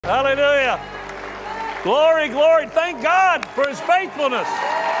Hallelujah. Glory, glory. Thank God for his faithfulness.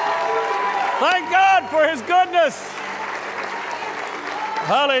 Thank God for his goodness.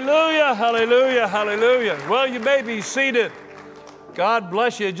 Hallelujah, hallelujah, hallelujah. Well, you may be seated. God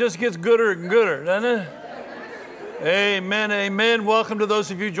bless you. It just gets gooder and gooder, doesn't it? Amen, amen. Welcome to those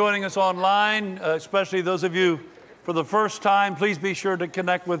of you joining us online, especially those of you for the first time. Please be sure to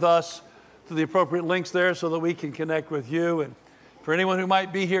connect with us to the appropriate links there so that we can connect with you. And for anyone who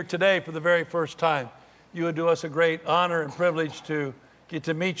might be here today for the very first time, you would do us a great honor and privilege to get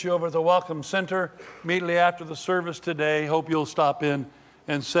to meet you over at the Welcome Center immediately after the service today. Hope you'll stop in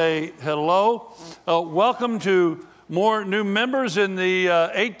and say hello. Welcome to more new members in the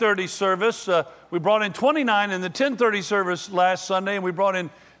 8:30 service. We brought in 29 in the 10:30 service last Sunday, and we brought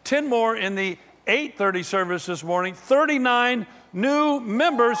in 10 more in the 8:30 service this morning. 39 new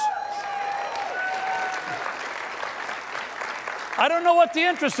members. I don't know what the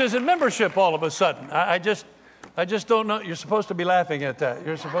interest is in membership all of a sudden. I just don't know. You're supposed to be laughing at that.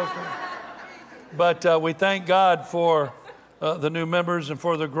 You're supposed to. But we thank God for the new members and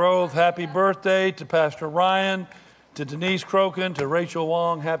for the growth. Happy birthday to Pastor Ryan, to Denise Crokin, to Rachel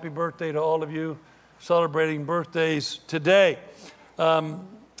Wong. Happy birthday to all of you celebrating birthdays today. I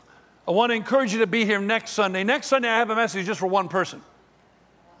want to encourage you to be here next Sunday. Next Sunday, I have a message just for one person.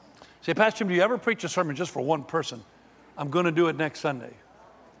 Say, Pastor Jim, do you ever preach a sermon just for one person? I'm going to do it next Sunday.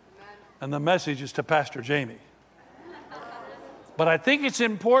 And the message is to Pastor Jamie. But I think it's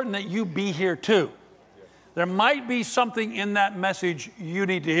important that you be here too. There might be something in that message you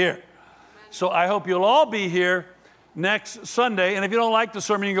need to hear. So I hope you'll all be here next Sunday. And if you don't like the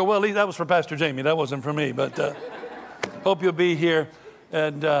sermon, you can go, well, at least that was for Pastor Jamie. That wasn't for me. But hope you'll be here.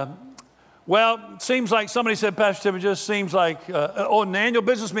 And, well, it seems like somebody said, Pastor Tim, it just seems like, an annual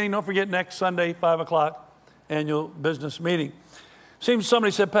business meeting. Don't forget next Sunday, 5 o'clock. Annual business meeting.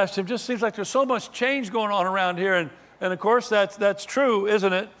 Somebody said, Pastor, it just seems like there's so much change going on around here. And of course, that's true,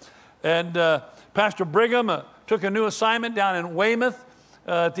 isn't it? And Pastor Brigham took a new assignment down in Weymouth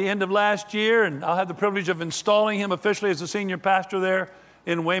at the end of last year. And I'll have the privilege of installing him officially as the senior pastor there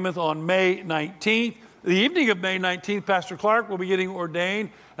in Weymouth on May 19th. The evening of May 19th, Pastor Clark will be getting ordained.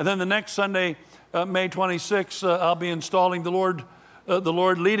 And then the next Sunday, May 26th, I'll be installing the Lord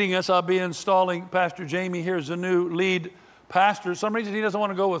leading us. I'll be installing Pastor Jamie here as a new lead pastor. For some reason he doesn't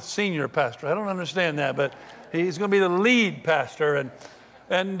want to go with senior pastor. I don't understand that, but he's going to be the lead pastor.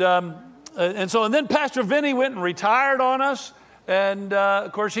 And then Pastor Vinny went and retired on us. And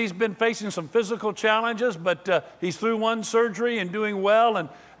of course he's been facing some physical challenges, but he's through one surgery and doing well.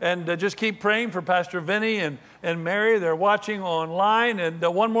 And just keep praying for Pastor Vinny and Mary. They're watching online, and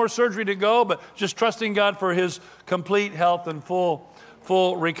one more surgery to go, but just trusting God for his complete health and full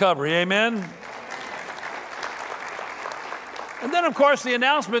recovery. Amen. And then, of course, the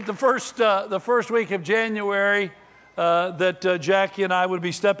announcement the first week of January that Jackie and I would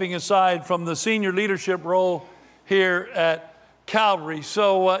be stepping aside from the senior leadership role here at Calvary.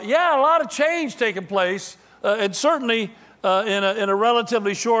 So, yeah, a lot of change taking place, and certainly in a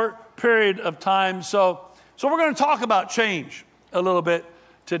relatively short period of time. So we're going to talk about change a little bit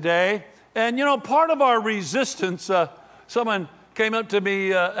today. And, you know, part of our resistance, someone came up to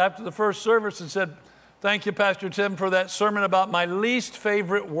me after the first service and said, thank you, Pastor Tim, for that sermon about my least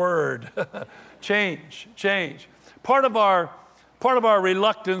favorite word, change. Part of our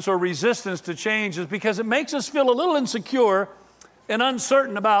reluctance or resistance to change is because it makes us feel a little insecure and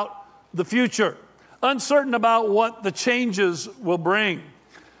uncertain about the future, uncertain about what the changes will bring.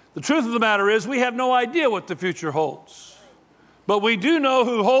 The truth of the matter is we have no idea what the future holds. But we do know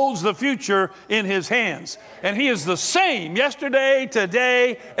who holds the future in his hands. And he is the same yesterday,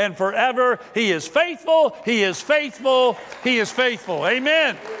 today, and forever. He is faithful. He is faithful. He is faithful.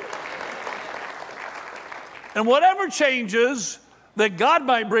 Amen. And whatever changes that God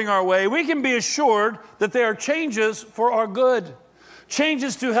might bring our way, we can be assured that they are changes for our good.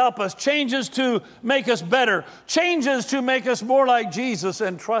 Changes to help us, changes to make us better, changes to make us more like Jesus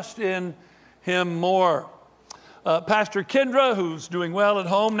and trust in him more. Pastor Kendra, who's doing well at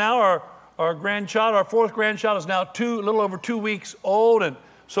home now, our grandchild, our fourth grandchild is now a little over 2 weeks old, and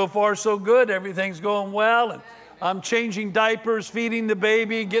so far so good. Everything's going well, and I'm changing diapers, feeding the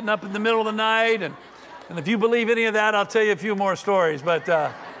baby, getting up in the middle of the night, and if you believe any of that, I'll tell you a few more stories,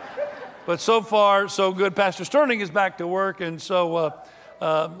 but so far so good. Pastor Sterling is back to work, and so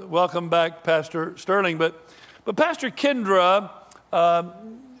welcome back, Pastor Sterling. But Pastor Kendra,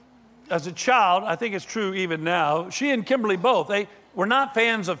 as a child, I think it's true even now, she and Kimberly both, they were not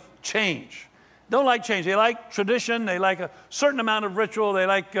fans of change. Don't like change. They like tradition. They like a certain amount of ritual. They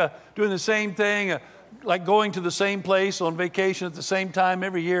like doing the same thing. like going to the same place on vacation at the same time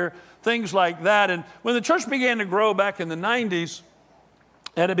every year, things like that. And when the church began to grow back in the 90s,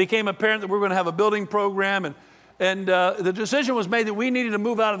 and it became apparent that we were going to have a building program, and the decision was made that we needed to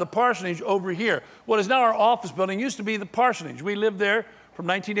move out of the parsonage over here. What is now our office building used to be the parsonage. We lived there from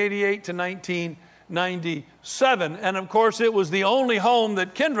 1988 to 1997. And of course, it was the only home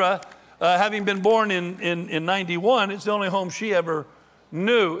that Kendra, having been born in 91, it's the only home she ever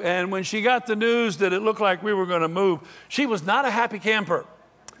knew. And when she got the news that it looked like we were going to move, she was not a happy camper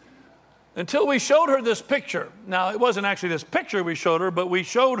until we showed her this picture. Now, it wasn't actually this picture we showed her, but we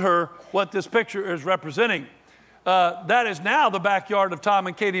showed her what this picture is representing. That is now the backyard of Tom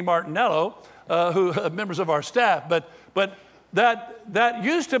and Katie Martinello, who are members of our staff. But that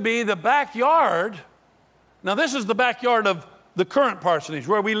used to be the backyard. Now, this is the backyard of the current parsonage,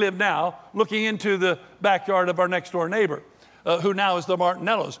 where we live now, looking into the backyard of our next door neighbor, who now is the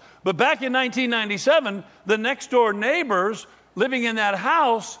Martinellos. But back in 1997, the next door neighbors living in that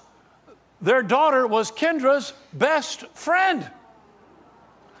house, their daughter was Kendra's best friend.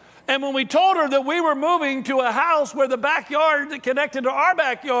 And when we told her that we were moving to a house where the backyard that connected to our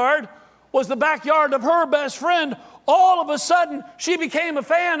backyard was the backyard of her best friend, all of a sudden she became a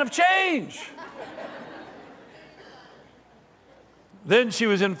fan of change. Then she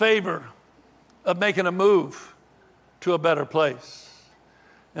was in favor of making a move to a better place.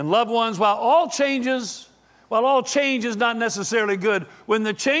 And loved ones, while all change is not necessarily good, when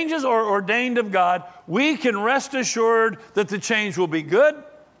the changes are ordained of God, we can rest assured that the change will be good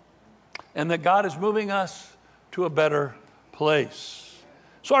and that God is moving us to a better place.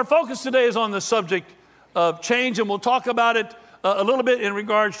 So our focus today is on the subject of change, and we'll talk about it a little bit in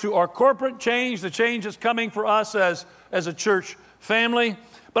regards to our corporate change, the change that's coming for us as a church family.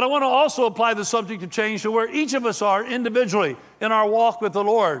 But I want to also apply the subject of change to where each of us are individually in our walk with the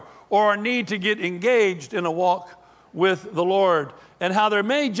Lord, or our need to get engaged in a walk with the Lord, and how there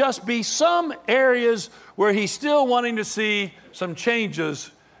may just be some areas where He's still wanting to see some changes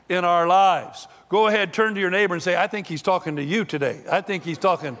in our lives. Go ahead, turn to your neighbor and say, I think He's talking to you today. I think He's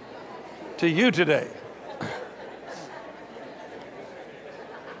talking to you today.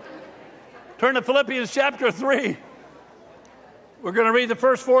 Turn to Philippians chapter 3. We're going to read the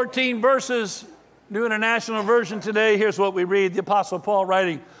first 14 verses, New International Version today. Here's what we read, the Apostle Paul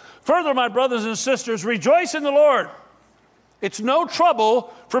writing, "Further, my brothers and sisters, rejoice in the Lord. It's no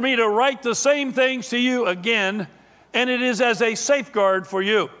trouble for me to write the same things to you again, and it is as a safeguard for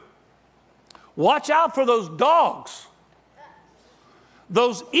you. Watch out for those dogs,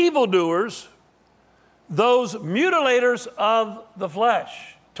 those evildoers, those mutilators of the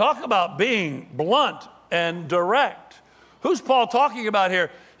flesh." Talk about being blunt and direct. Who's Paul talking about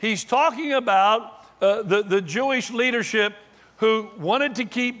here? He's talking about the Jewish leadership who wanted to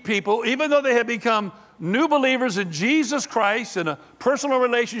keep people, even though they had become new believers in Jesus Christ and a personal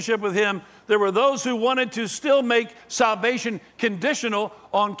relationship with Him, there were those who wanted to still make salvation conditional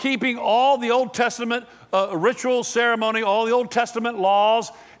on keeping all the Old Testament ritual ceremony, all the Old Testament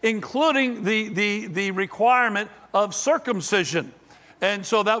laws, including the requirement of circumcision. And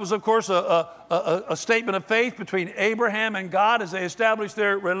so that was, of course, a statement of faith between Abraham and God as they established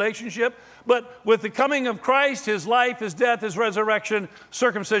their relationship. But with the coming of Christ, His life, His death, His resurrection,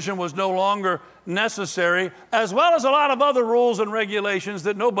 circumcision was no longer necessary, as well as a lot of other rules and regulations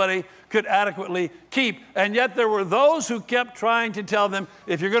that nobody could adequately keep. And yet there were those who kept trying to tell them,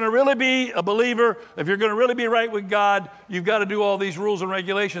 if you're going to really be a believer, if you're going to really be right with God, you've got to do all these rules and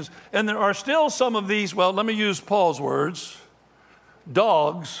regulations. And there are still some of these, well, let me use Paul's words,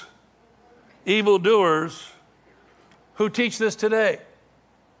 dogs, evildoers, who teach this today,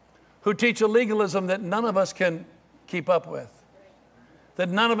 who teach a legalism that none of us can keep up with, that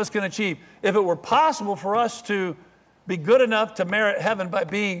none of us can achieve. If it were possible for us to be good enough to merit heaven by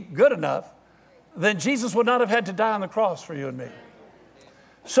being good enough, then Jesus would not have had to die on the cross for you and me.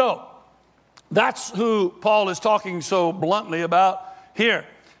 So that's who Paul is talking so bluntly about here.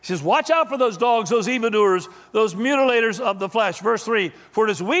 He says, watch out for those dogs, those evildoers, those mutilators of the flesh. Verse 3, for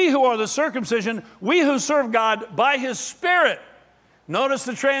it is we who are the circumcision, we who serve God by His Spirit. Notice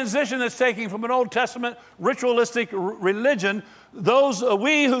the transition that's taking from an Old Testament ritualistic religion. Those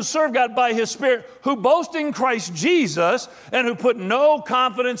we who serve God by His Spirit, who boast in Christ Jesus, and who put no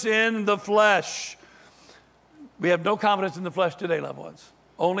confidence in the flesh. We have no confidence in the flesh today, loved ones.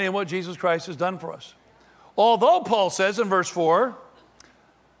 Only in what Jesus Christ has done for us. Although Paul says in verse 4,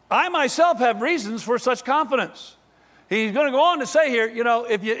 I myself have reasons for such confidence. He's going to go on to say here, you know,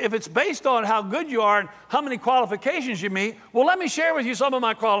 if it's based on how good you are and how many qualifications you meet, well, let me share with you some of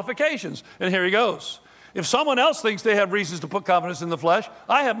my qualifications. And here he goes. If someone else thinks they have reasons to put confidence in the flesh,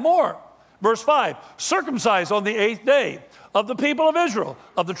 I have more. Verse 5, circumcised on the 8th day, of the people of Israel,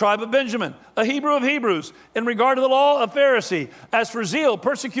 of the tribe of Benjamin, a Hebrew of Hebrews, in regard to the law, a Pharisee, as for zeal,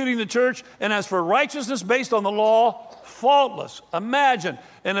 persecuting the church, and as for righteousness based on the law, faultless. Imagine.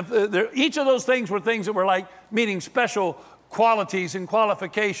 And if each of those things were things that were like meaning special qualities and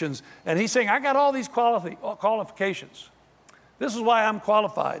qualifications. And he's saying, I got all these qualifications. This is why I'm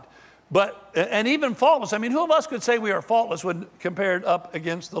qualified. And even faultless. I mean, who of us could say we are faultless when compared up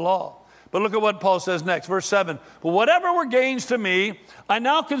against the law? But look at what Paul says next, verse 7. But whatever were gains to me, I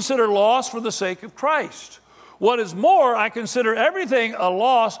now consider loss for the sake of Christ. What is more, I consider everything a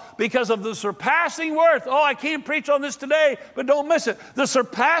loss because of the surpassing worth. Oh, I can't preach on this today, but don't miss it. The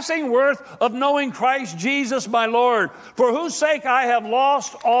surpassing worth of knowing Christ Jesus my Lord, for whose sake I have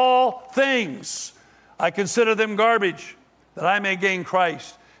lost all things. I consider them garbage, that I may gain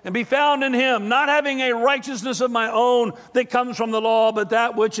Christ and be found in him, not having a righteousness of my own that comes from the law, but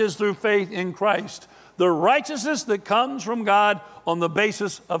that which is through faith in Christ. The righteousness that comes from God on the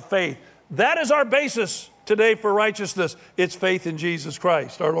basis of faith. That is our basis today for righteousness. It's faith in Jesus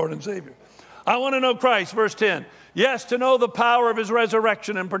Christ, our Lord and Savior. I want to know Christ, verse 10. Yes, to know the power of his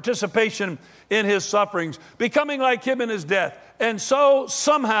resurrection and participation in his sufferings, becoming like him in his death, and so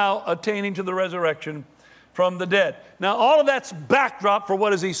somehow attaining to the resurrection from the dead. Now, all of that's backdrop for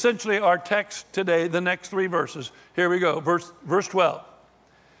what is essentially our text today, the next 3 verses. Here we go, verse 12.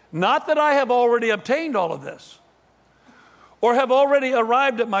 Not that I have already obtained all of this, or have already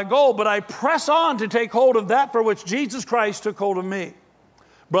arrived at my goal, but I press on to take hold of that for which Jesus Christ took hold of me.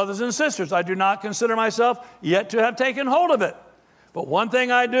 Brothers and sisters, I do not consider myself yet to have taken hold of it. But one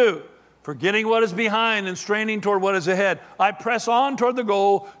thing I do, forgetting what is behind and straining toward what is ahead, I press on toward the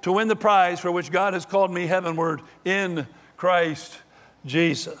goal to win the prize for which God has called me heavenward in Christ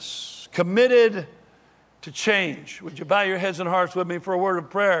Jesus. Committed to change. Would you bow your heads and hearts with me for a word of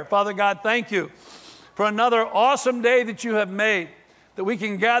prayer? Father God, thank you for another awesome day that you have made, that we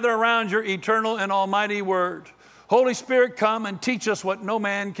can gather around your eternal and almighty word. Holy Spirit, come and teach us what no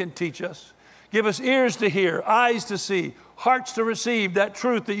man can teach us. Give us ears to hear, eyes to see, hearts to receive that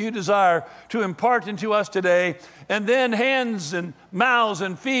truth that you desire to impart into us today, and then hands and mouths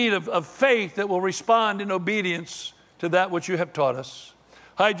and feet of faith that will respond in obedience to that which you have taught us.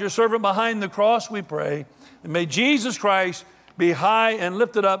 Hide your servant behind the cross, we pray, and may Jesus Christ be high and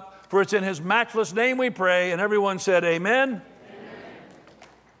lifted up, for it's in his matchless name we pray. And everyone said amen,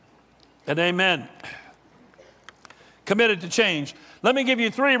 and amen. Committed to change. Let me give you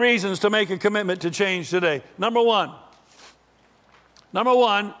 3 reasons to make a commitment to change today. Number one,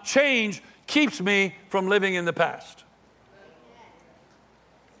 change keeps me from living in the past.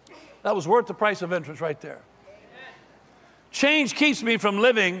 That was worth the price of entrance right there. Change keeps me from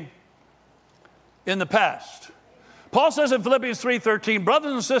living in the past. Paul says in Philippians 3:13,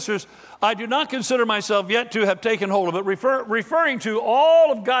 brothers and sisters, I do not consider myself yet to have taken hold of it, referring to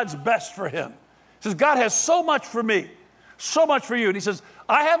all of God's best for him. He says, God has so much for me, so much for you. And he says,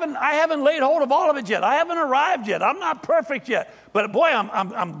 I haven't laid hold of all of it yet. I haven't arrived yet. I'm not perfect yet. But boy,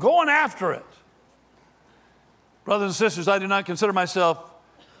 I'm going after it. Brothers and sisters, I do not consider myself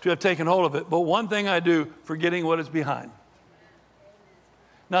to have taken hold of it. But one thing I do, forgetting what is behind.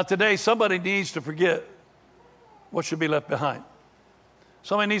 Now today, somebody needs to forget what should be left behind.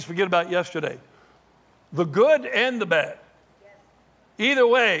 Somebody needs to forget about yesterday. The good and the bad. Either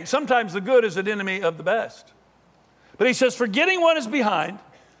way, sometimes the good is an enemy of the best. But he says, forgetting what is behind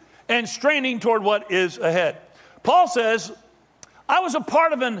and straining toward what is ahead. Paul says, I was a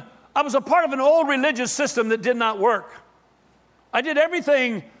part of an old religious system that did not work. I did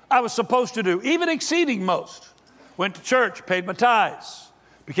everything I was supposed to do, even exceeding most. Went to church, paid my tithes,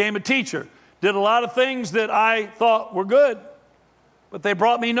 became a teacher, did a lot of things that I thought were good, but they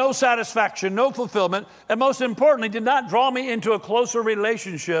brought me no satisfaction, no fulfillment, and most importantly, did not draw me into a closer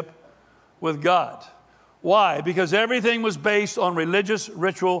relationship with God. Why? Because everything was based on religious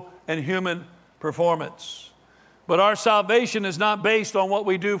ritual and human performance. But our salvation is not based on what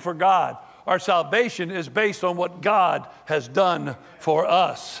we do for God. Our salvation is based on what God has done for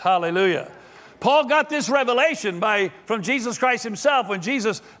us. Hallelujah. Paul got this revelation from Jesus Christ himself when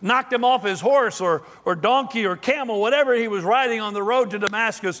Jesus knocked him off his horse or donkey or camel, whatever he was riding on the road to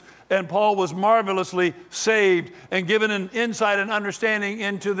Damascus, and Paul was marvelously saved and given an insight and understanding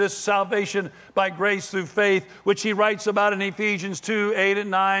into this salvation by grace through faith, which he writes about in Ephesians 2:8 and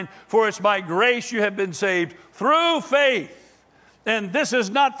 9. For it's by grace you have been saved through faith. And this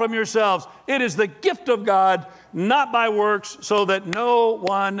is not from yourselves. It is the gift of God, not by works, so that no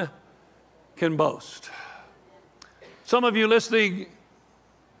one can boast. Some of you listening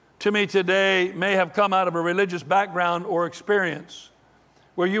to me today may have come out of a religious background or experience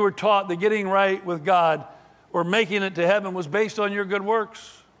where you were taught that getting right with God or making it to heaven was based on your good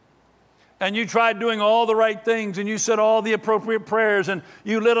works. And you tried doing all the right things, and you said all the appropriate prayers, and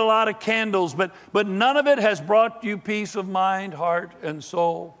you lit a lot of candles, but none of it has brought you peace of mind, heart, and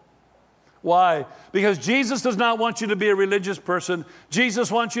soul. Why? Because Jesus does not want you to be a religious person.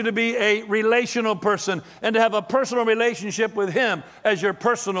 Jesus wants you to be a relational person and to have a personal relationship with Him as your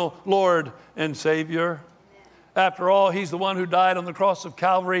personal Lord and Savior. After all, He's the one who died on the cross of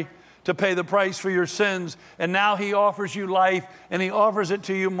Calvary to pay the price for your sins. And now He offers you life, and He offers it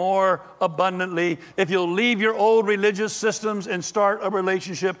to you more abundantly if you'll leave your old religious systems and start a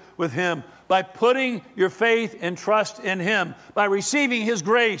relationship with Him by putting your faith and trust in Him, by receiving His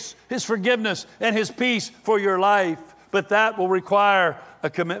grace, His forgiveness, and His peace for your life. But that will require a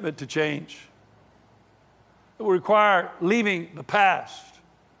commitment to change. It will require leaving the past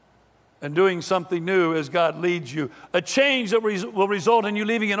and doing something new as God leads you. A change that will result in you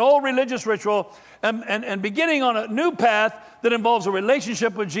leaving an old religious ritual and beginning on a new path that involves a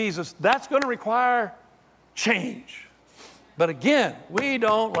relationship with Jesus. That's going to require change. But again, we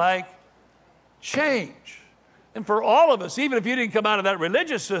don't like change. And for all of us, even if you didn't come out of that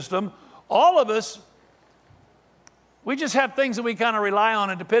religious system, all of us, we just have things that we kind of rely on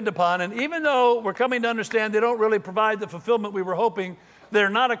and depend upon. And even though we're coming to understand they don't really provide the fulfillment we were hoping, they're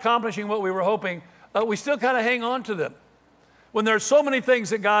not accomplishing what we were hoping, we still kind of hang on to them when there are so many things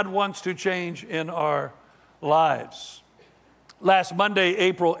that God wants to change in our lives. Last Monday,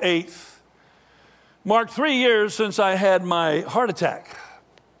 April 8th, marked 3 years since I had my heart attack.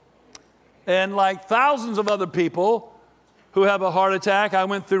 And like thousands of other people who have a heart attack, I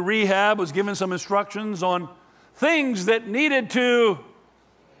went through rehab, was given some instructions on things that needed to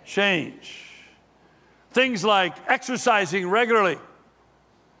change. Things like exercising regularly,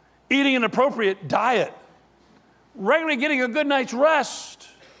 eating an appropriate diet, regularly getting a good night's rest,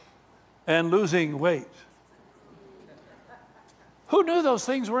 and losing weight. Who knew those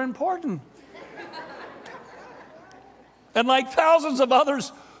things were important? And like thousands of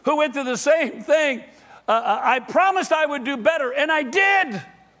others who went through the same thing, I promised I would do better, and I did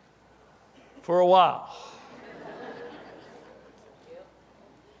for a while.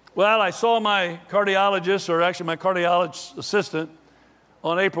 Well, I saw my cardiologist, or actually my cardiologist assistant,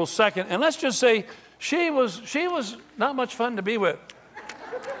 on April 2nd, and let's just say she was not much fun to be with.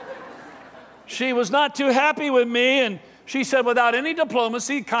 She was not too happy with me, and she said, without any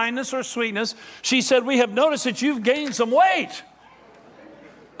diplomacy, kindness, or sweetness, she said, "We have noticed that you've gained some weight."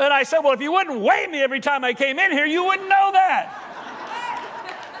 And I said, "Well, if you wouldn't weigh me every time I came in here, you wouldn't know that."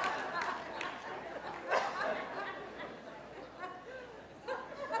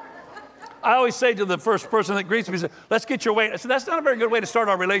 I always say to the first person that greets me, "Let's get your weight." I said, that's not a very good way to start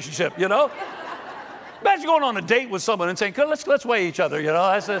our relationship, you know? Imagine going on a date with someone and saying, let's weigh each other, you know?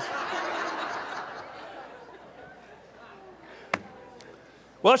 That's just...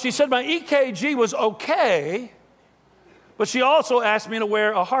 Well, she said my EKG was okay, but she also asked me to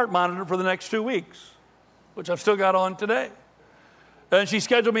wear a heart monitor for the next 2 weeks, which I've still got on today. And she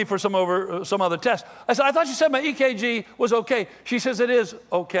scheduled me for some other test. I said, "I thought you said my EKG was okay." She says, "It is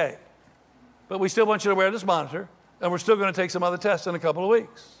okay, but we still want you to wear this monitor, and we're still going to take some other tests in a couple of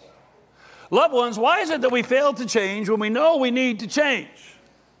weeks." Loved ones, why is it that we fail to change when we know we need to change?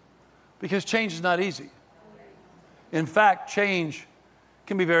 Because change is not easy. In fact, change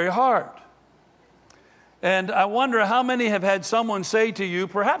can be very hard. And I wonder how many have had someone say to you,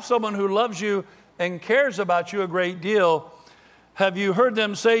 perhaps someone who loves you and cares about you a great deal, have you heard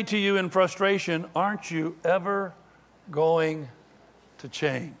them say to you in frustration, "Aren't you ever going to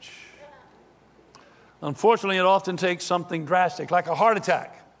change?" Unfortunately, it often takes something drastic, like a heart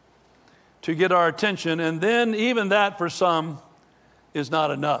attack, to get our attention, and then even that for some is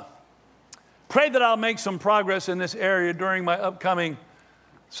not enough. Pray that I'll make some progress in this area during my upcoming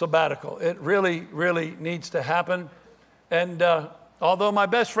sabbatical. It really, really needs to happen. And although my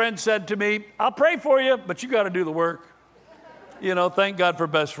best friend said to me, "I'll pray for you, but you got to do the work." You know, thank God for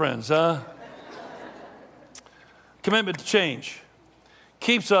best friends, huh? Commitment to change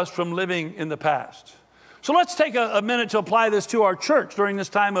keeps us from living in the past. So let's take a minute to apply this to our church during this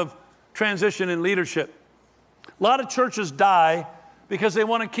time of transition in leadership. A lot of churches die because they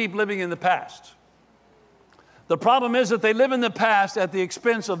want to keep living in the past. The problem is that they live in the past at the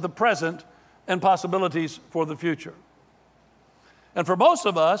expense of the present and possibilities for the future. And for most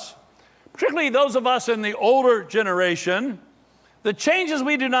of us, particularly those of us in the older generation, the changes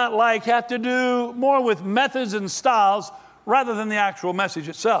we do not like have to do more with methods and styles rather than the actual message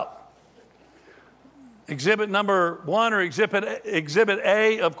itself. Exhibit number one, or exhibit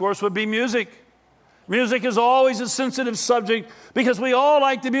A, of course, would be music. Music is always a sensitive subject because we all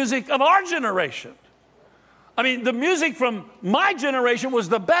like the music of our generation. I mean, the music from my generation was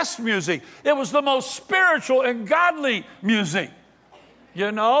the best music. It was the most spiritual and godly music.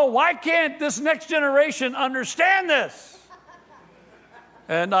 You know, why can't this next generation understand this?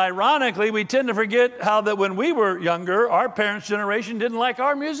 And ironically, we tend to forget how that when we were younger, our parents' generation didn't like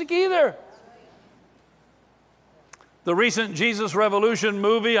our music either. The recent Jesus Revolution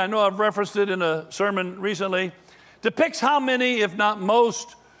movie, I know I've referenced it in a sermon recently, depicts how many, if not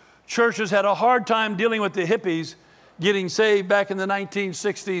most, churches had a hard time dealing with the hippies getting saved back in the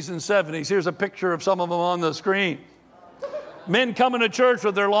 1960s and 70s. Here's a picture of some of them on the screen. Men coming to church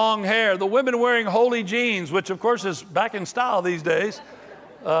with their long hair, the women wearing holy jeans, which of course is back in style these days.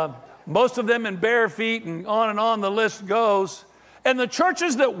 Most of them in bare feet, and on the list goes. And the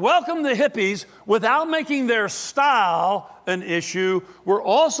churches that welcomed the hippies without making their style an issue were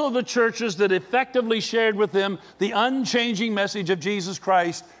also the churches that effectively shared with them the unchanging message of Jesus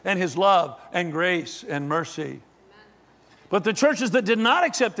Christ and his love and grace and mercy. Amen. But the churches that did not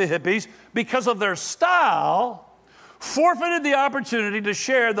accept the hippies because of their style forfeited the opportunity to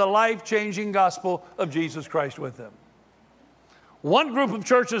share the life-changing gospel of Jesus Christ with them. One group of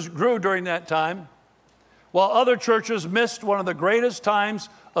churches grew during that time, while other churches missed one of the greatest times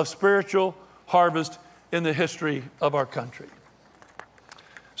of spiritual harvest in the history of our country.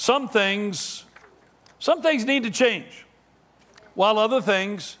 Some things need to change, while other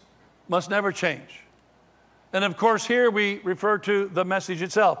things must never change. And of course, here we refer to the message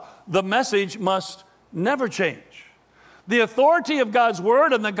itself. The message must never change. The authority of God's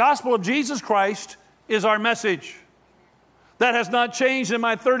word and the gospel of Jesus Christ is our message. That has not changed in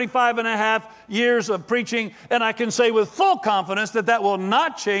my 35 and a half years of preaching, and I can say with full confidence that that will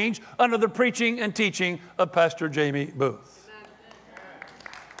not change under the preaching and teaching of Pastor Jamie Booth.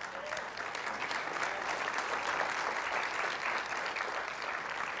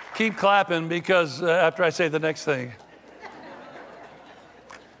 Keep clapping because after I say the next thing.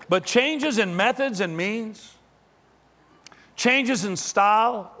 But changes in methods and means, changes in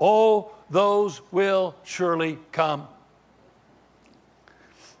style, oh, those will surely come.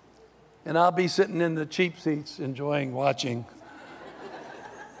 And I'll be sitting in the cheap seats enjoying watching.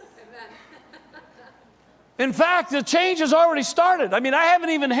 In fact, the change has already started. I mean, I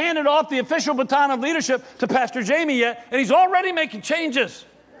haven't even handed off the official baton of leadership to Pastor Jamie yet, and he's already making changes.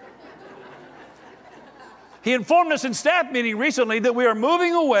 He informed us in staff meeting recently that we are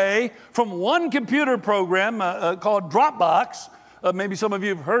moving away from one computer program called Dropbox, maybe some of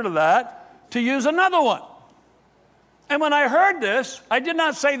you have heard of that, to use another one. And when I heard this, I did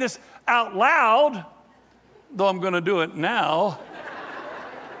not say this out loud, though I'm going to do it now.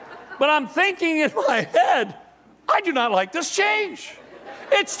 But I'm thinking in my head, I do not like this change.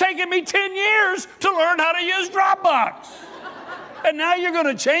 It's taken me 10 years to learn how to use Dropbox. And now you're going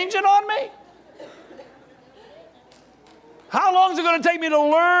to change it on me? How long is it going to take me to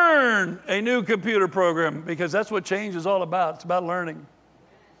learn a new computer program? Because that's what change is all about. It's about learning.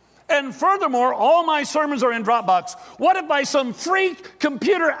 And furthermore, all my sermons are in Dropbox. What if by some freak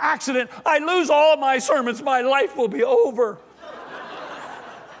computer accident I lose all of my sermons? My life will be over.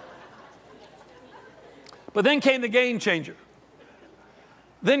 But then came the game changer.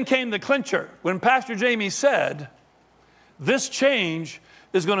 Then came the clincher when Pastor Jamie said, this change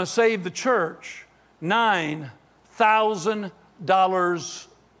is going to save the church $9,000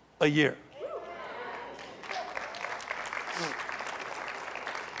 a year.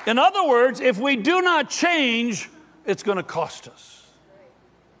 In other words, if we do not change, it's going to cost us.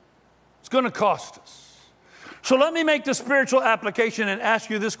 It's going to cost us. So let me make the spiritual application and ask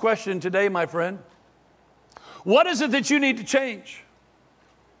you this question today, my friend. What is it that you need to change?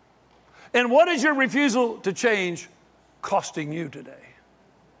 And what is your refusal to change costing you today?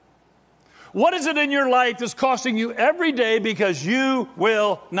 What is it in your life that's costing you every day because you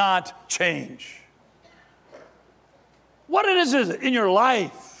will not change? What is it in your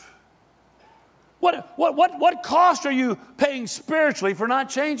life? What cost are you paying spiritually for not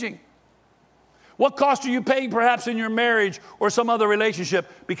changing? What cost are you paying perhaps in your marriage or some other relationship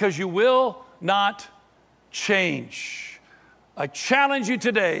because you will not change? I challenge you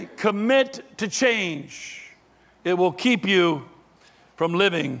today, commit to change. It will keep you from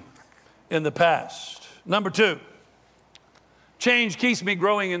living in the past. Number 2, change keeps me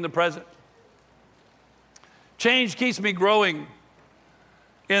growing in the present. Change keeps me growing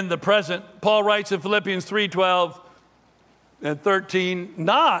in the present. Paul writes in Philippians 3:12 and 13,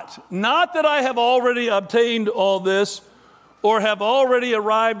 not that I have already obtained all this or have already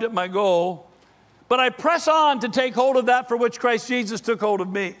arrived at my goal, but I press on to take hold of that for which Christ Jesus took hold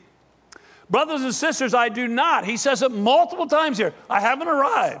of me. Brothers and sisters, I do not. He says it multiple times here. I haven't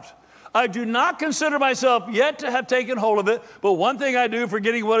arrived. I do not consider myself yet to have taken hold of it, but one thing I do,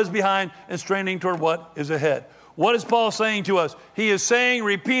 forgetting what is behind and straining toward what is ahead. What is Paul saying to us? He is saying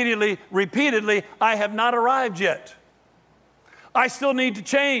repeatedly, I have not arrived yet. I still need to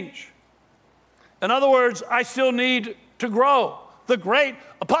change. In other words, I still need to grow. The great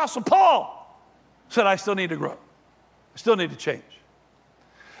Apostle Paul said, I still need to grow. I still need to change.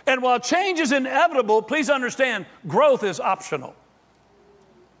 And while change is inevitable, please understand, growth is optional.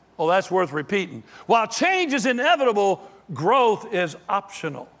 Well, that's worth repeating. While change is inevitable, growth is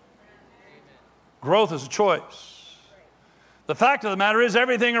optional. Growth is a choice. The fact of the matter is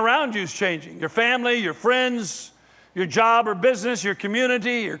everything around you is changing. Your family, your friends, your job or business, your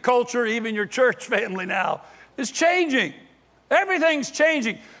community, your culture, even your church family now is changing. Everything's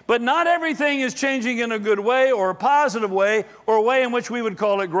changing, but not everything is changing in a good way or a positive way or a way in which we would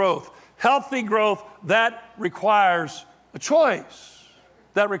call it growth. Healthy growth, that requires a choice.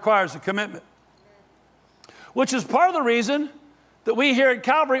 That requires a commitment. Which is part of the reason that we here at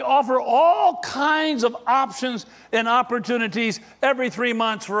Calvary offer all kinds of options and opportunities every 3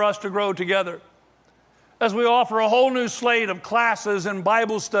 months for us to grow together. As we offer a whole new slate of classes and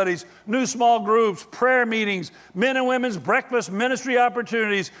Bible studies, new small groups, prayer meetings, men and women's breakfast ministry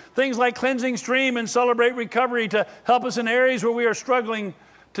opportunities, things like Cleansing Stream and Celebrate Recovery to help us in areas where we are struggling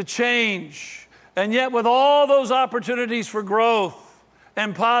to change. And yet with all those opportunities for growth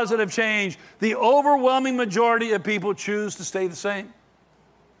and positive change, the overwhelming majority of people choose to stay the same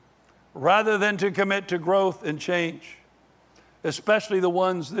rather than to commit to growth and change, especially the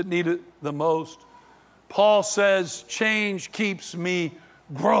ones that need it the most. Paul says, change keeps me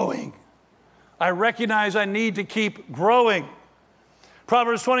growing. I recognize I need to keep growing.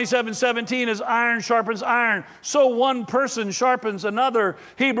 Proverbs 27:17, as iron sharpens iron, so one person sharpens another.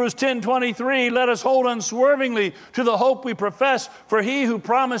 Hebrews 10:23, let us hold unswervingly to the hope we profess, for he who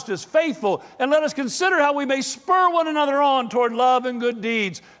promised is faithful. And let us consider how we may spur one another on toward love and good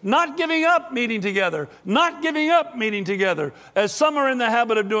deeds, not giving up meeting together, as some are in the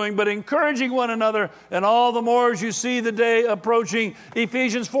habit of doing, but encouraging one another, and all the more as you see the day approaching.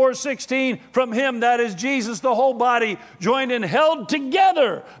 Ephesians 4:16, from him, that is Jesus, the whole body, joined and held together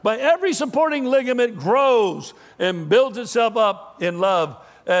by every supporting ligament, grows and builds itself up in love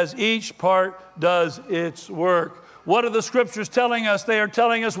as each part does its work. What are the scriptures telling us? They are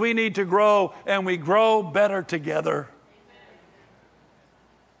telling us we need to grow, and we grow better together.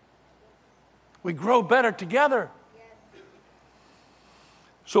 We grow better together.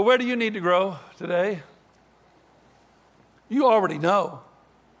 So where do you need to grow today? You already know.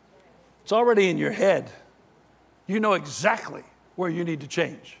 It's already in your head. You know exactly where you need to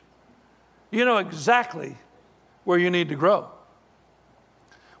change. You know exactly where you need to grow.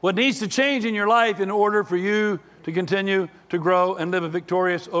 What needs to change in your life in order for you to continue to grow and live a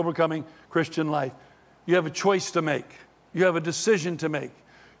victorious, overcoming Christian life. You have a choice to make. You have a decision to make.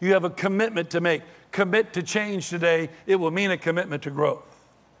 You have a commitment to make. Commit to change today. It will mean a commitment to growth.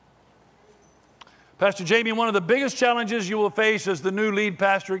 Pastor Jamie, one of the biggest challenges you will face as the new lead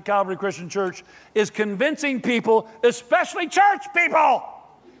pastor at Calvary Christian Church is convincing people, especially church people,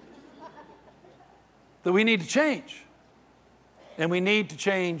 that we need to change. And we need to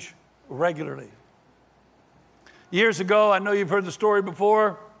change regularly. Years ago, I know you've heard the story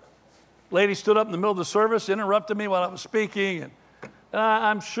before, a lady stood up in the middle of the service, interrupted me while I was speaking, and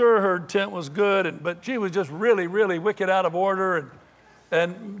I'm sure her intent was good, but she was just really, really wicked out of order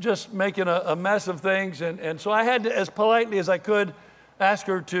and just making a mess of things. And so I had to, as politely as I could, ask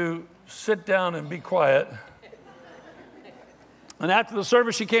her to sit down and be quiet. And after the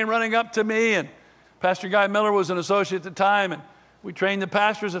service, she came running up to me, and Pastor Guy Miller was an associate at the time, and we trained the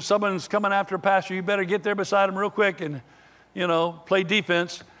pastors. If someone's coming after a pastor, you better get there beside him real quick and, play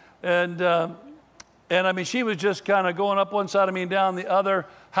defense. And I mean, she was just kind of going up one side of me and down the other,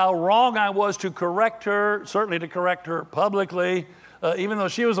 how wrong I was to correct her, certainly to correct her publicly, even though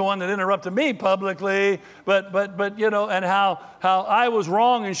she was the one that interrupted me publicly, but and how I was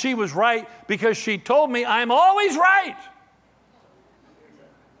wrong and she was right because she told me I'm always right.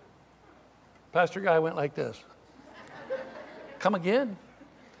 Pastor Guy went like this. Come again?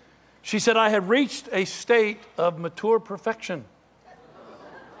 She said, I have reached a state of mature perfection.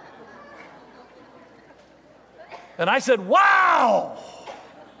 And I said, wow,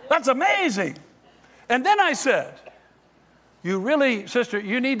 that's amazing. And then I said, you really, sister,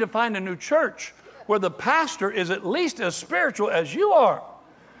 you need to find a new church where the pastor is at least as spiritual as you are.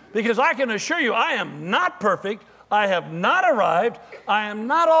 Because I can assure you, I am not perfect. I have not arrived. I am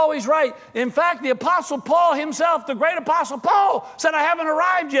not always right. In fact, the Apostle Paul himself, the great Apostle Paul, said, I haven't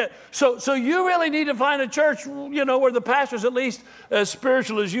arrived yet. So you really need to find a church, where the pastor's at least as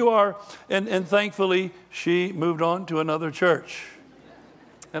spiritual as you are. And thankfully, she moved on to another church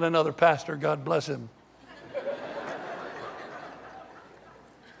and another pastor. God bless him.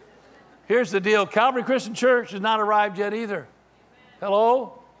 Here's the deal. Calvary Christian Church has not arrived yet either.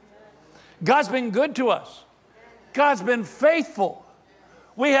 Hello? God's been good to us. God's been faithful.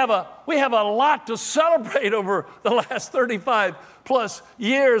 We have a lot to celebrate over the last 35 plus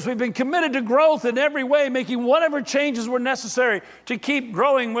years. We've been committed to growth in every way, making whatever changes were necessary to keep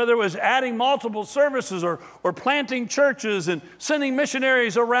growing, whether it was adding multiple services or planting churches and sending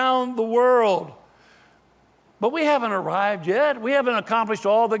missionaries around the world. But we haven't arrived yet. We haven't accomplished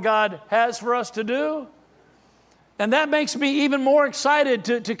all that God has for us to do. And that makes me even more excited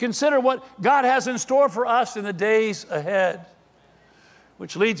to consider what God has in store for us in the days ahead.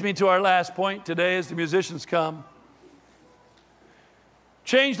 Which leads me to our last point today as the musicians come.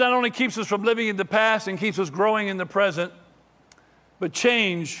 Change not only keeps us from living in the past and keeps us growing in the present, but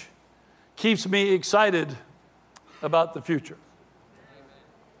change keeps me excited about the future.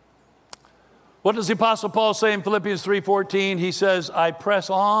 What does the Apostle Paul say in Philippians 3:14? He says, I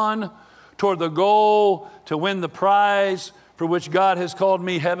press on toward the goal to win the prize for which God has called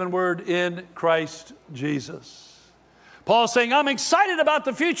me heavenward in Christ Jesus. Paul's saying, I'm excited about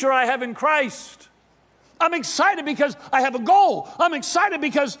the future I have in Christ. I'm excited because I have a goal. I'm excited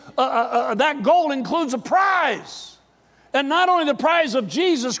because that goal includes a prize. And not only the prize of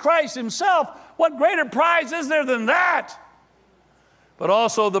Jesus Christ himself, what greater prize is there than that? But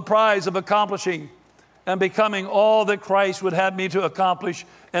also the prize of accomplishing and becoming all that Christ would have me to accomplish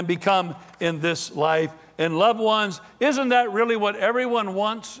and become in this life. And loved ones, isn't that really what everyone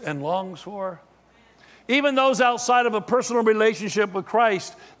wants and longs for? Even those outside of a personal relationship with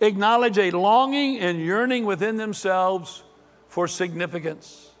Christ acknowledge a longing and yearning within themselves for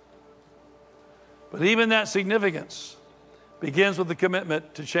significance. But even that significance begins with the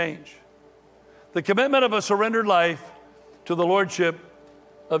commitment to change. The commitment of a surrendered life to the Lordship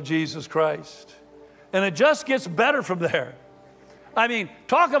of Jesus Christ. And it just gets better from there. I mean,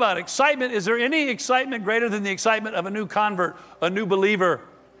 talk about excitement. Is there any excitement greater than the excitement of a new convert, a new believer?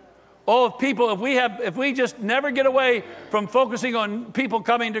 Oh, if we just never get away from focusing on people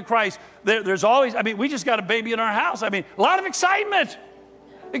coming to Christ, there's always, we just got a baby in our house. A lot of excitement.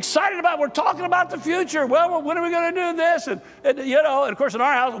 Excited about, we're talking about the future. Well, when are we going to do this? And of course, in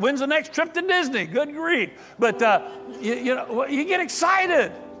our house, when's the next trip to Disney? Good grief. But, you get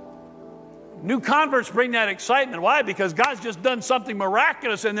excited. New converts bring that excitement. Why? Because God's just done something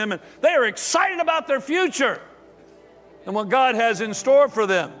miraculous in them, and they are excited about their future and what God has in store for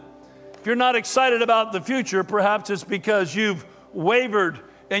them. If you're not excited about the future, perhaps it's because you've wavered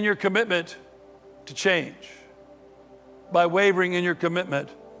in your commitment to change. By wavering in your commitment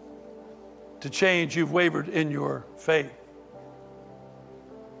to change, you've wavered in your faith.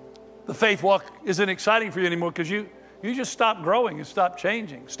 The faith walk isn't exciting for you anymore because you just stop growing and stop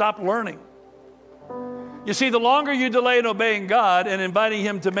changing, stop learning. You see, the longer you delay in obeying God and inviting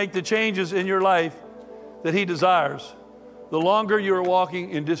Him to make the changes in your life that He desires, the longer you are walking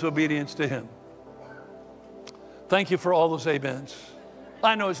in disobedience to Him. Thank you for all those amens.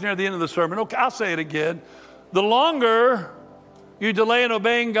 I know it's near the end of the sermon. Okay, I'll say it again. The longer you delay in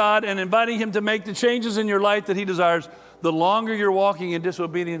obeying God and inviting Him to make the changes in your life that He desires, the longer you're walking in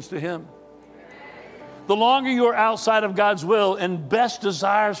disobedience to Him. The longer you are outside of God's will and best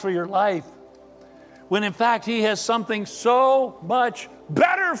desires for your life, when in fact He has something so much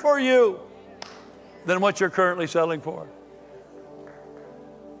better for you than what you're currently settling for.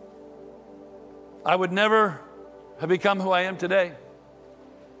 I would never have become who I am today,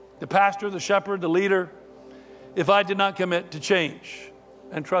 the pastor, the shepherd, the leader, if I did not commit to change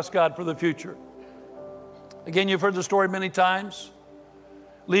and trust God for the future. Again, you've heard the story many times.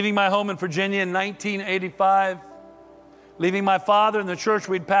 Leaving my home in Virginia in 1985, leaving my father and the church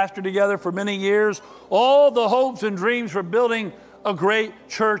we'd pastored together for many years, all the hopes and dreams for building a great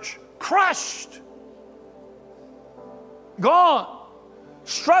church crushed, gone,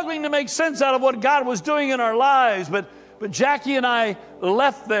 struggling to make sense out of what God was doing in our lives. But Jackie and I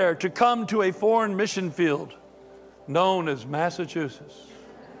left there to come to a foreign mission field known as Massachusetts,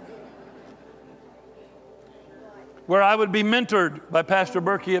 where I would be mentored by Pastor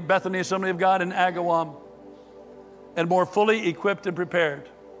Berkey at Bethany Assembly of God in Agawam, and more fully equipped and prepared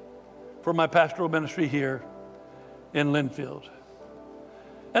for my pastoral ministry here in Linfield.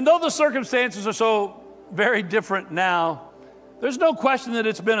 And though the circumstances are so very different now, there's no question that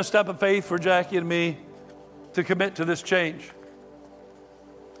it's been a step of faith for Jackie and me to commit to this change.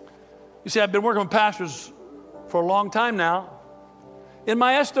 You see, I've been working with pastors for a long time now. In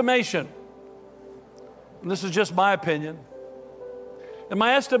my estimation, and this is just my opinion, in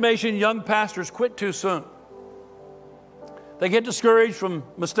my estimation, young pastors quit too soon. They get discouraged from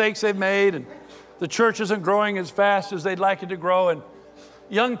mistakes they've made, and the church isn't growing as fast as they'd like it to grow, and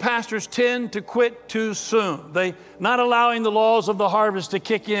young pastors tend to quit too soon. They not allowing the laws of the harvest to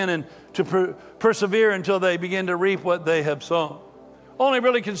kick in and to persevere until they begin to reap what they have sown. Only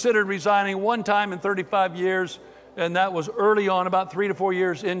really considered resigning one time in 35 years, and that was early on, about 3 to 4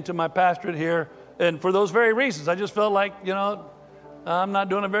 years into my pastorate here. And for those very reasons, I just felt like, I'm not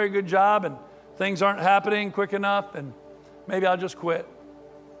doing a very good job and things aren't happening quick enough, and maybe I'll just quit.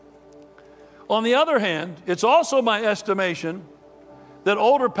 On the other hand, it's also my estimation that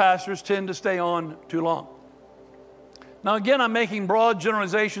older pastors tend to stay on too long. Now, again, I'm making broad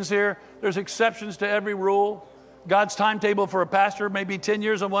generalizations here. There's exceptions to every rule. God's timetable for a pastor may be 10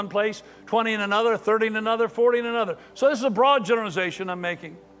 years in one place, 20 in another, 30 in another, 40 in another. So this is a broad generalization I'm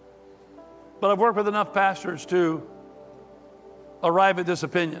making. But I've worked with enough pastors to arrive at this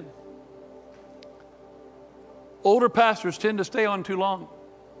opinion. Older pastors tend to stay on too long.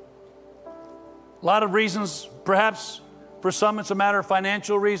 A lot of reasons, perhaps for some it's a matter of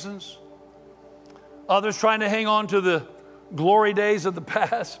financial reasons. Others trying to hang on to the glory days of the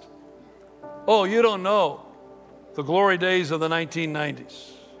past. Oh, you don't know the glory days of the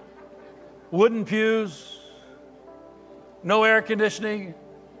 1990s. Wooden pews, no air conditioning,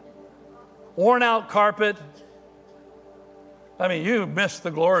 worn out carpet. I mean, you missed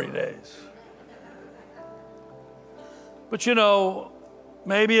the glory days. But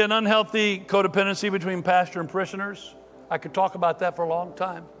maybe an unhealthy codependency between pastor and parishioners. I could talk about that for a long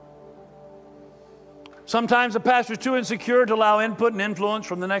time. Sometimes the pastor is too insecure to allow input and influence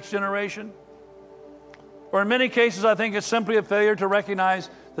from the next generation. Or in many cases, I think it's simply a failure to recognize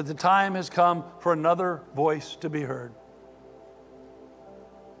that the time has come for another voice to be heard.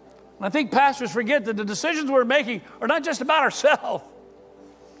 And I think pastors forget that the decisions we're making are not just about ourselves.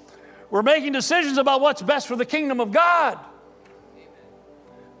 We're making decisions about what's best for the kingdom of God.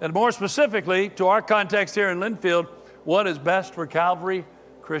 And more specifically, to our context here in Linfield, what is best for Calvary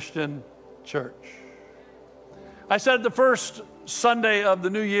Christian Church. I said the first Sunday of the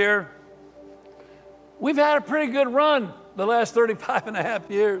new year, we've had a pretty good run the last 35 and a half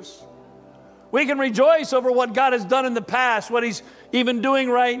years. We can rejoice over what God has done in the past, what He's even doing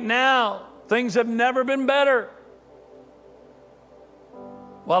right now. Things have never been better.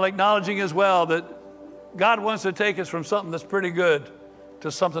 While acknowledging as well that God wants to take us from something that's pretty good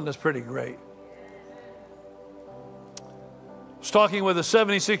to something that's pretty great. I was talking with a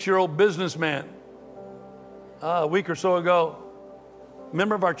 76-year-old businessman a week or so ago,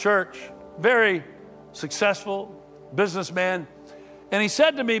 member of our church, very successful businessman. And he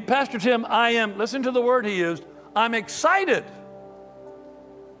said to me, Pastor Tim, listen to the word he used, I'm excited.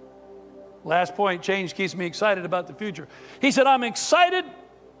 Last point, change keeps me excited about the future. He said, I'm excited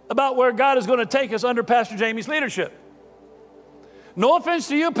about where God is going to take us under Pastor Jamie's leadership. No offense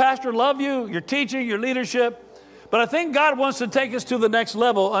to you, Pastor, love you, your teaching, your leadership, but I think God wants to take us to the next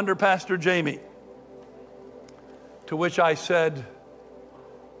level under Pastor Jamie. To which I said,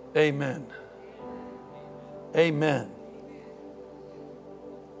 amen. Amen.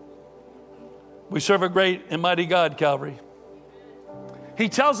 We serve a great and mighty God, Calvary. He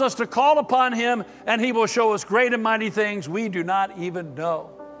tells us to call upon Him and He will show us great and mighty things we do not even know.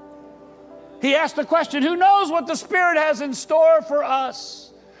 He asked the question, who knows what the Spirit has in store for us?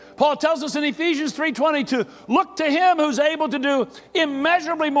 Paul tells us in Ephesians 3:20 to look to Him who's able to do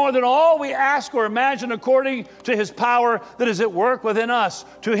immeasurably more than all we ask or imagine according to His power that is at work within us.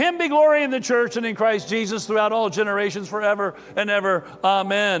 To Him be glory in the church and in Christ Jesus throughout all generations forever and ever.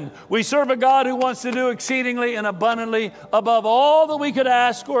 Amen. We serve a God who wants to do exceedingly and abundantly above all that we could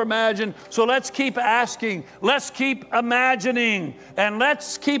ask or imagine. So let's keep asking, let's keep imagining, and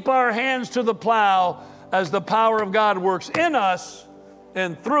let's keep our hands to the plow as the power of God works in us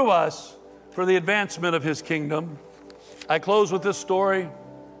and through us for the advancement of His kingdom. I close with this story.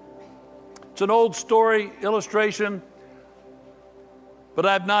 It's an old story, illustration, but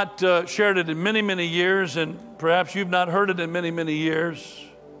I've not shared it in many, many years, and perhaps you've not heard it in many, many years.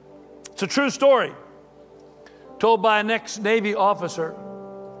 It's a true story told by an ex-Navy officer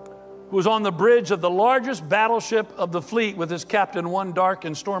who was on the bridge of the largest battleship of the fleet with his captain one dark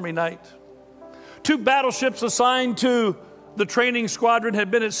and stormy night. 2 battleships assigned to the training squadron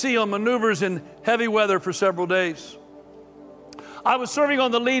had been at sea on maneuvers in heavy weather for several days. I was serving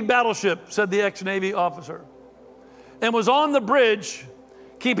on the lead battleship, said the ex-Navy officer, and was on the bridge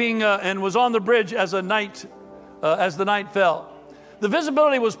as a night as the night fell. The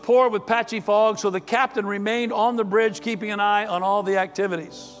visibility was poor with patchy fog, so the captain remained on the bridge, keeping an eye on all the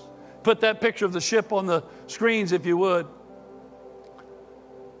activities. Put that picture of the ship on the screens, if you would.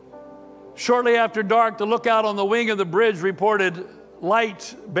 Shortly after dark, the lookout on the wing of the bridge reported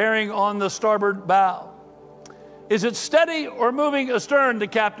light bearing on the starboard bow. "Is it steady or moving astern?" the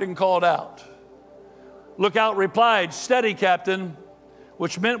captain called out. Lookout replied, "Steady, Captain,"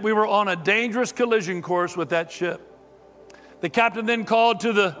 which meant we were on a dangerous collision course with that ship. The captain then called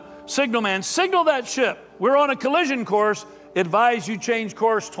to the signalman, "Signal that ship. We're on a collision course. Advise you change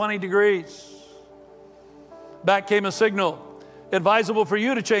course 20 degrees. Back came a signal. "Advisable for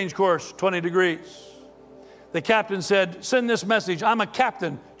you to change course 20 degrees. The captain said, "Send this message. I'm a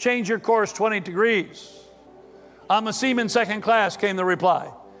captain. Change your course 20 degrees. "I'm a seaman second class," came the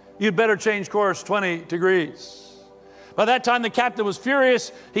reply. "You'd better change course 20 degrees. By that time, the captain was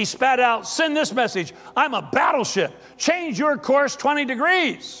furious. He spat out, "Send this message. I'm a battleship. Change your course 20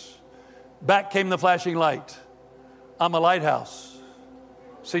 degrees. Back came the flashing light. "I'm a lighthouse.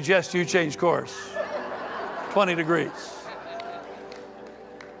 Suggest you change course 20 degrees.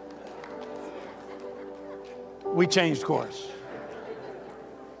 We changed course.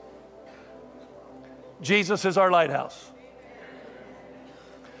 Jesus is our lighthouse.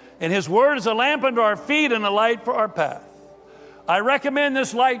 And His Word is a lamp unto our feet and a light for our path. I recommend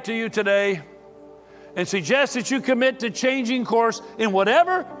this light to you today and suggest that you commit to changing course in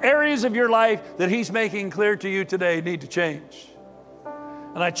whatever areas of your life that He's making clear to you today need to change.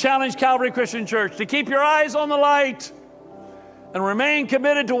 And I challenge Calvary Christian Church to keep your eyes on the light and remain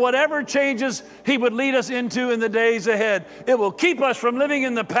committed to whatever changes He would lead us into in the days ahead. It will keep us from living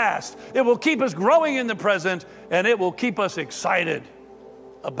in the past. It will keep us growing in the present, and it will keep us excited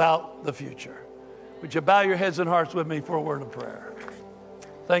about the future. Would you bow your heads and hearts with me for a word of prayer?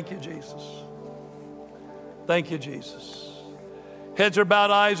 Thank you, Jesus. Thank you, Jesus. Heads are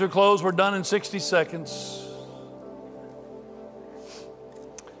bowed, eyes are closed. We're done in 60 seconds.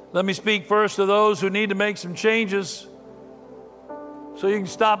 Let me speak first to those who need to make some changes so you can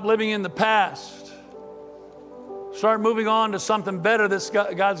stop living in the past. Start moving on to something better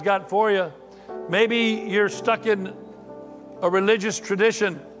that God's got for you. Maybe you're stuck in a religious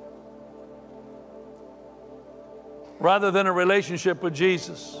tradition rather than a relationship with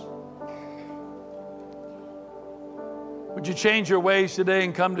Jesus. Would you change your ways today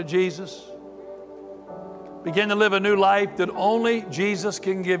and come to Jesus? Begin to live a new life that only Jesus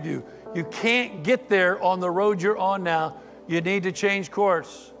can give you. You can't get there on the road you're on now. You need to change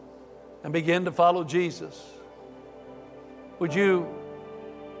course and begin to follow Jesus. Would you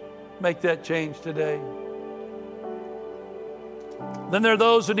make that change today? Then there are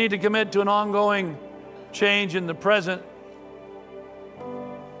those who need to commit to an ongoing change in the present.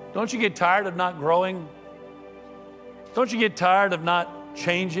 Don't you get tired of not growing? Don't you get tired of not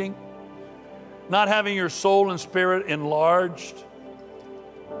changing? Not having your soul and spirit enlarged?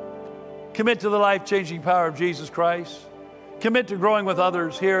 Commit to the life-changing power of Jesus Christ. Commit to growing with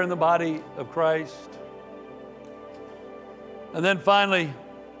others here in the body of Christ. And then finally,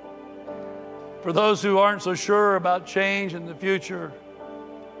 for those who aren't so sure about change in the future,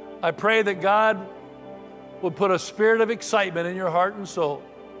 I pray that God will put a spirit of excitement in your heart and soul.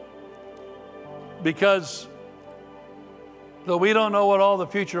 Because though we don't know what all the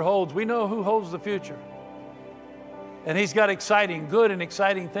future holds, we know who holds the future. And He's got good and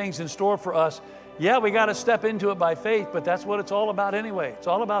exciting things in store for us. Yeah, we got to step into it by faith, but that's what it's all about anyway. It's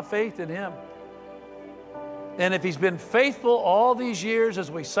all about faith in Him. And if He's been faithful all these years, as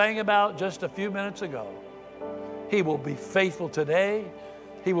we sang about just a few minutes ago, He will be faithful today.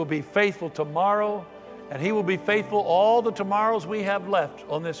 He will be faithful tomorrow. And He will be faithful all the tomorrows we have left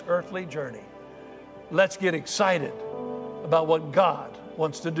on this earthly journey. Let's get excited about what God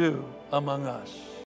wants to do among us.